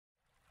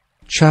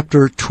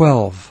Chapter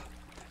 12.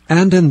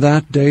 And in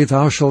that day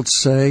thou shalt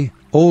say,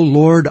 O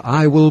Lord,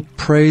 I will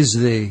praise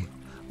thee.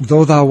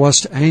 Though thou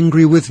wast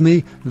angry with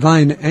me,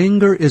 thine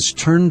anger is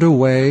turned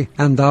away,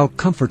 and thou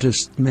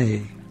comfortest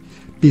me.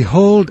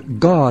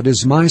 Behold, God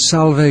is my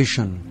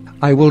salvation.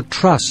 I will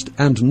trust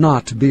and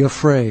not be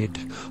afraid.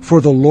 For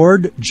the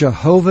Lord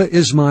Jehovah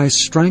is my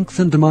strength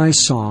and my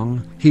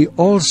song. He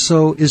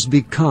also is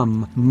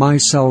become my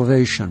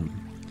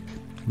salvation.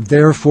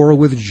 Therefore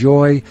with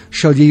joy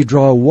shall ye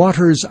draw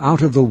waters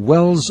out of the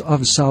wells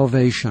of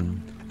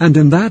salvation. And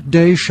in that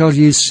day shall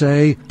ye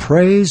say,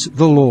 Praise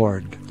the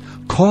Lord.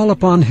 Call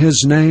upon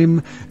his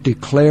name,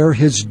 declare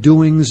his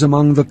doings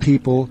among the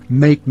people,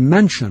 make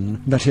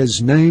mention that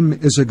his name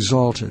is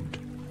exalted.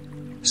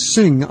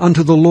 Sing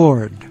unto the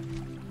Lord,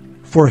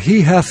 for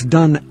he hath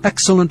done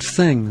excellent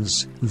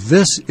things.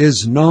 This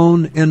is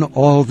known in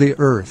all the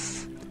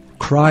earth.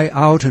 Cry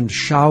out and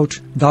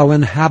shout, thou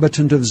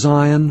inhabitant of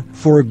Zion,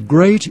 for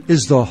great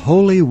is the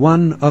Holy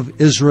One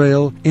of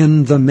Israel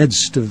in the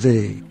midst of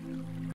thee.